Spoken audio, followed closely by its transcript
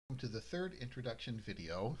To the third introduction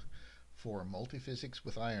video for Multiphysics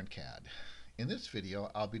with IronCAD. In this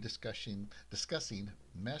video, I'll be discussing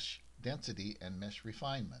mesh density and mesh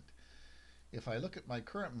refinement. If I look at my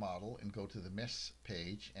current model and go to the mesh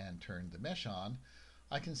page and turn the mesh on,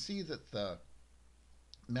 I can see that the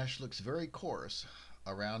mesh looks very coarse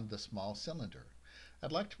around the small cylinder.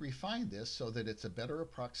 I'd like to refine this so that it's a better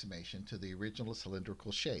approximation to the original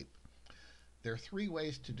cylindrical shape. There are three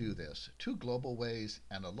ways to do this, two global ways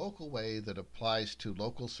and a local way that applies to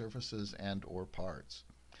local surfaces and or parts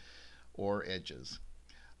or edges.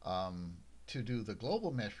 To do the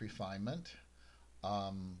global mesh refinement,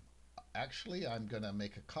 actually I'm going to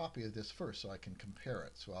make a copy of this first so I can compare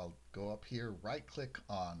it. So I'll go up here, right click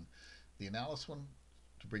on the analysis one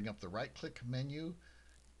to bring up the right click menu,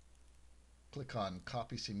 click on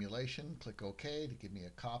Copy Simulation, click OK to give me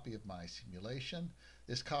a copy of my simulation.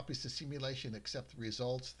 This copies the simulation except the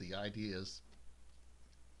results. The idea is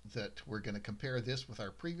that we're going to compare this with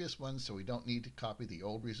our previous one, so we don't need to copy the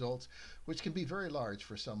old results, which can be very large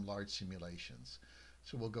for some large simulations.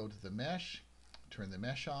 So we'll go to the mesh, turn the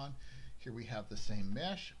mesh on. Here we have the same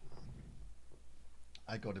mesh.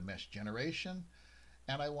 I go to Mesh Generation,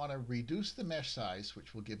 and I want to reduce the mesh size,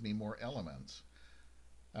 which will give me more elements.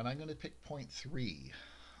 And I'm going to pick 0.3.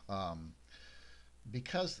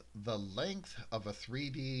 Because the length of a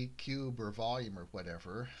 3D cube or volume or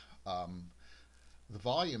whatever, the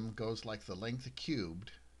volume goes like the length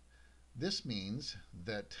cubed. This means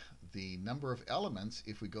that the number of elements,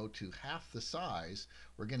 if we go to half the size,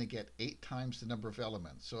 we're going to get 8 times the number of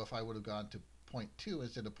elements. So if I would have gone to 0.2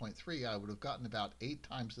 instead of 0.3, I would have gotten about 8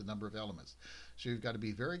 times the number of elements. So you've got to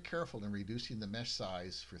be very careful in reducing the mesh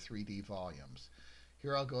size for 3D volumes.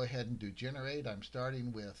 Here I'll go ahead and do generate. I'm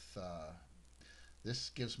starting with, this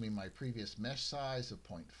gives me my previous mesh size of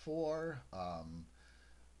 0.4,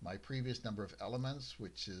 my previous number of elements,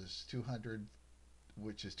 which is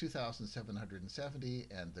 2,770,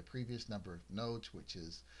 and the previous number of nodes, which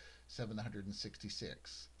is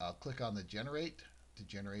 766. I'll click on the generate to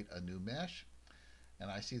generate a new mesh, and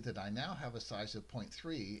I see that I now have a size of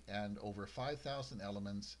 0.3 and over 5,000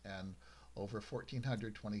 elements and over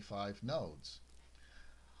 1,425 nodes.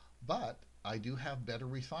 But I do have better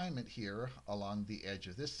refinement here along the edge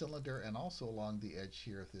of this cylinder and also along the edge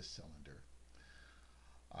here of this cylinder.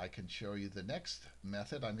 I can show you the next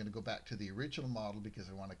method. I'm going to go back to the original model because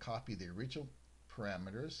I want to copy the original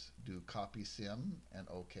parameters. Do copy sim and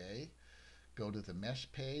OK. Go to the mesh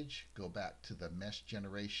page, go back to the mesh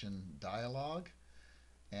generation dialog,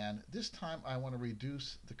 and this time I want to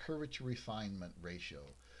reduce the curvature refinement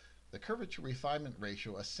ratio. The curvature refinement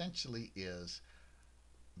ratio essentially is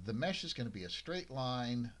the mesh is going to be a straight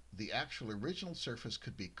line. The actual original surface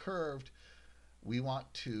could be curved. We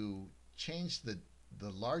want to change the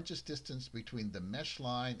largest distance between the mesh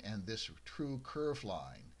line and this true curve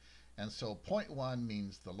line. And so 0.1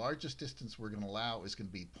 means the largest distance we're going to allow is going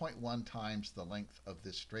to be 0.1 times the length of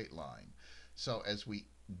this straight line. So as we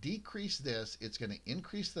decrease this, it's going to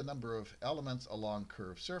increase the number of elements along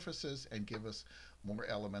curved surfaces and give us more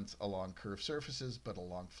elements along curved surfaces, but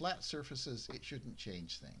along flat surfaces, it shouldn't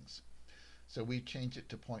change things. So we change it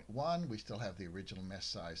to 0.1. We still have the original mesh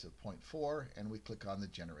size of 0.4, and we click on the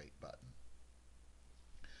Generate button.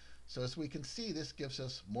 So as we can see, this gives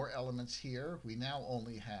us more elements here. We now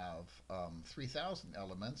only have 3,000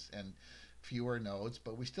 elements and fewer nodes,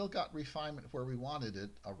 but we still got refinement where we wanted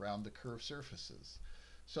it around the curved surfaces.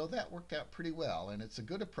 So that worked out pretty well, and it's a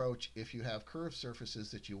good approach if you have curved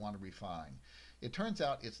surfaces that you want to refine. It turns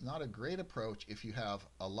out it's not a great approach if you have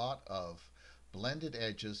a lot of blended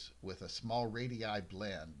edges with a small radii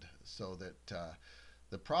blend, so that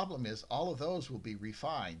the problem is all of those will be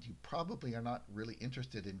refined. You probably are not really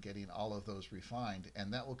interested in getting all of those refined,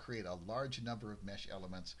 and that will create a large number of mesh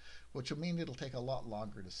elements, which will mean it'll take a lot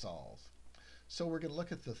longer to solve. So we're going to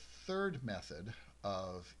look at the third method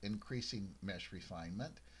of increasing mesh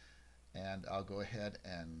refinement, and I'll go ahead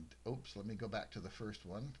and, let me go back to the first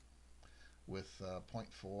one with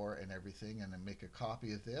 0.4 and everything, and then make a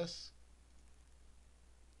copy of this.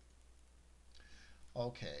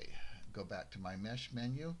 Okay, go back to my mesh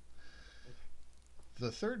menu.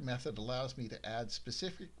 The third method allows me to add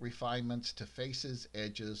specific refinements to faces,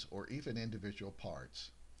 edges, or even individual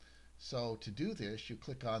parts. So to do this, you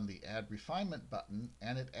click on the Add Refinement button,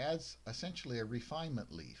 and it adds essentially a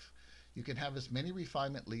refinement leaf. You can have as many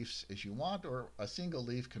refinement leaves as you want, or a single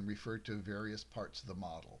leaf can refer to various parts of the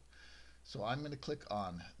model. So I'm going to click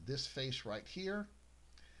on this face right here,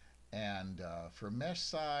 and for mesh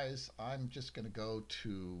size, I'm just going to go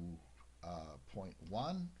to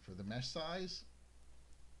 0.1 for the mesh size.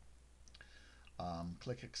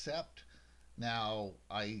 Click Accept. Now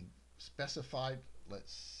I specified,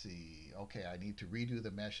 let's see, okay, I need to redo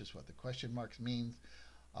the mesh is what the question marks means.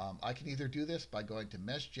 I can either do this by going to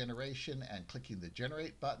mesh generation and clicking the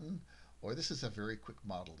generate button, or this is a very quick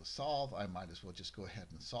model to solve. I might as well just go ahead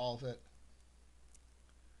and solve it.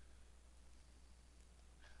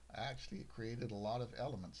 Actually, it created a lot of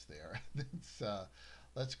elements there.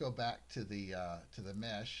 Let's go back to the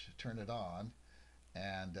mesh, turn it on,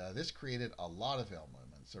 and this created a lot of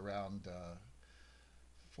elements, around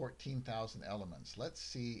 14,000 elements. Let's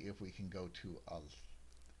see if we can go to a,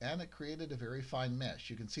 and it created a very fine mesh.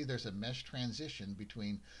 You can see there's a mesh transition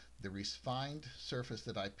between the refined surface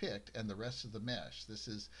that I picked and the rest of the mesh. This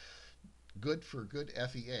is good for good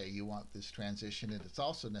FEA. You want this transition, and it's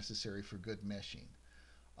also necessary for good meshing.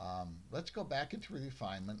 Let's go back into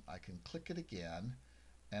refinement. I can click it again,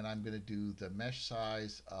 and I'm going to do the mesh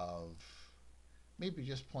size of maybe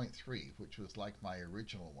just 0.3, which was like my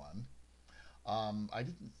original one. I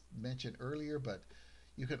didn't mention earlier, but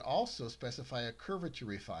you can also specify a curvature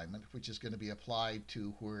refinement, which is going to be applied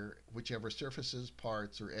to whichever surfaces,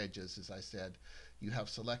 parts, or edges, as I said, you have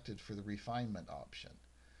selected for the refinement option.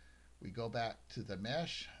 We go back to the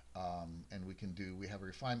mesh, and we have a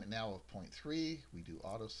refinement now of 0.3. We do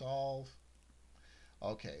auto solve.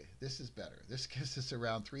 Okay, this is better. This gives us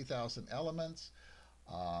around 3,000 elements.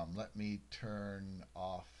 Let me turn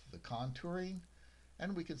off the contouring,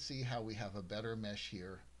 and we can see how we have a better mesh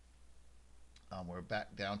here. We're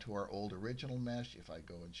back down to our old original mesh. If I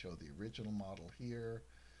go and show the original model here,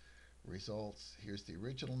 results, here's the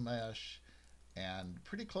original mesh, and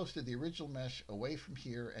pretty close to the original mesh away from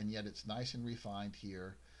here, and yet it's nice and refined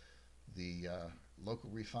here. The local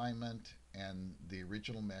refinement and the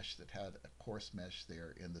original mesh that had a coarse mesh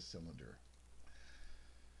there in the cylinder.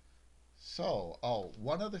 So,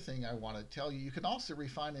 one other thing I want to tell you, you can also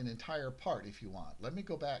refine an entire part if you want. Let me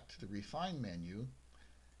go back to the refine menu,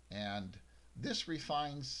 and this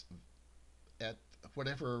refines at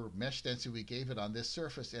whatever mesh density we gave it on this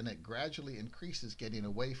surface, and it gradually increases getting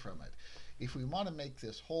away from it. If we want to make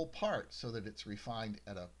this whole part so that it's refined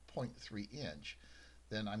at a 0.3 inch,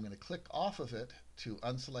 then I'm going to click off of it to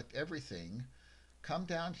unselect everything, come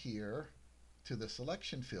down here to the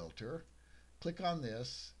selection filter, click on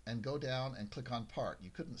this, and go down and click on part. You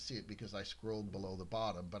couldn't see it because I scrolled below the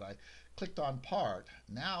bottom, but I clicked on part.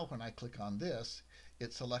 Now when I click on this,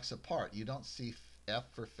 it selects a part. You don't see F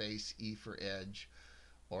for face, E for edge,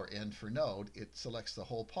 or N for node. It selects the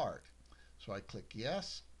whole part. So I click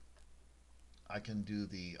yes. I can do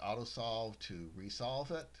the auto solve to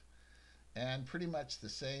resolve it, and pretty much the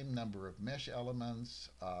same number of mesh elements.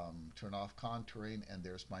 Turn off contouring, and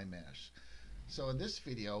there's my mesh. So in this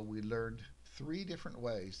video, we learned 3 different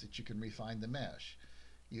ways that you can refine the mesh.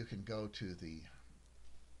 You can go to the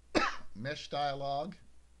mesh dialog,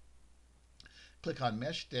 click on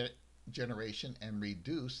mesh generation and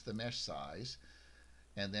reduce the mesh size,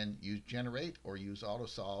 and then use generate or use auto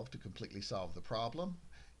solve to completely solve the problem.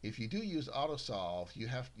 If you do use auto solve,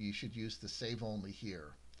 you should use the save only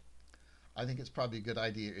here. I think it's probably a good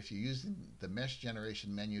idea if you're using the mesh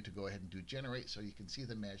generation menu to go ahead and do generate so you can see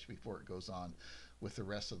the mesh before it goes on with the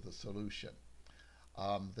rest of the solution.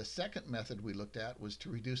 The second method we looked at was to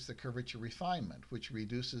reduce the curvature refinement, which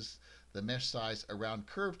reduces the mesh size around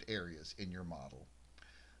curved areas in your model.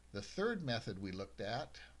 The third method we looked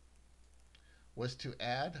at was to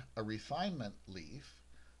add a refinement leaf.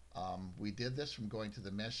 We did this from going to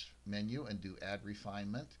the mesh menu and do add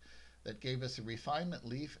refinement. That gave us a refinement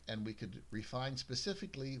leaf, and we could refine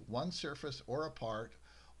specifically one surface or a part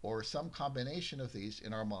or some combination of these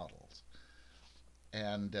in our models.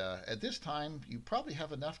 And at this time, you probably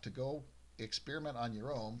have enough to go experiment on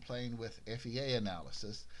your own playing with FEA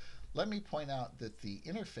analysis. Let me point out that the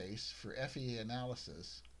interface for FEA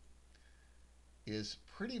analysis is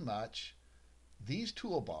pretty much these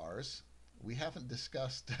toolbars. We haven't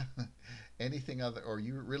discussed anything other, or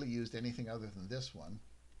you really used anything other than this one.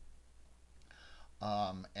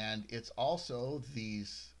 And it's also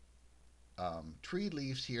these tree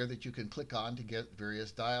leaves here that you can click on to get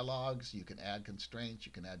various dialogues. You can add constraints.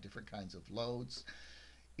 You can add different kinds of loads.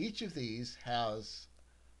 Each of these has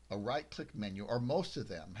a right-click menu, or most of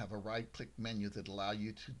them have a right-click menu that allow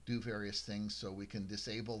you to do various things. So we can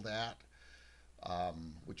disable that,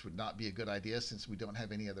 which would not be a good idea since we don't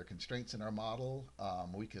have any other constraints in our model.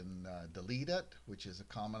 We can delete it, which is a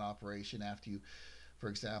common operation after you. For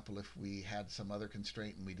example, if we had some other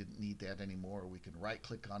constraint and we didn't need that anymore, we can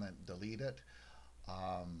right-click on it and delete it.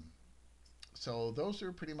 So those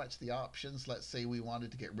are pretty much the options. Let's say we wanted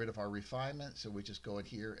to get rid of our refinement, so we just go in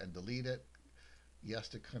here and delete it. Yes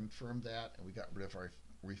to confirm that, and we got rid of our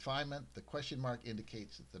refinement. The question mark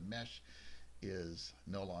indicates that the mesh is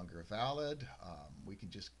no longer valid. We can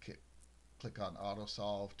just click on Auto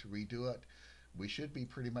Solve to redo it. We should be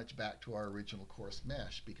pretty much back to our original course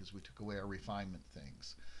mesh because we took away our refinement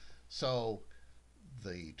things. So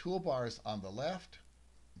the toolbars on the left,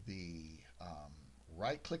 the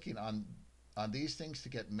right clicking on these things to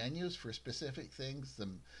get menus for specific things, the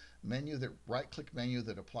menu, that right click menu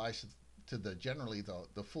that applies to the generally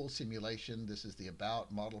the full simulation. This is the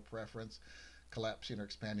about, model preference, collapsing or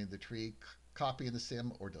expanding the tree, copying the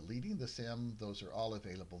sim or deleting the sim. Those are all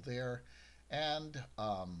available there. And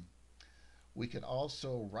we can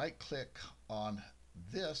also right click on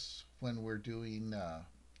this when we're doing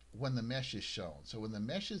when the mesh is shown. So when the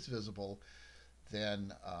mesh is visible,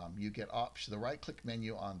 then you get options. The right click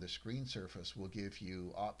menu on the screen surface will give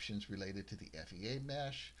you options related to the FEA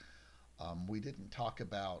mesh. We didn't talk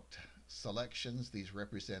about selections. These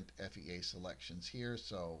represent FEA selections here.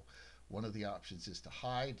 So one of the options is to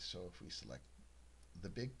hide. So if we select the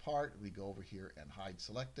big part, we go over here and hide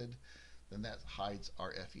selected, then that hides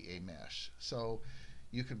our FEA mesh. So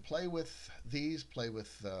you can play with these, play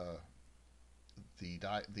with the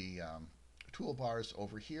toolbars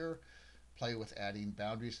over here, play with adding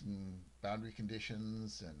boundaries and boundary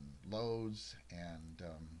conditions and loads, and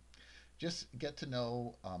just get to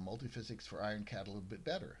know multiphysics for IronCAD a little bit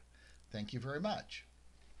better. Thank you very much.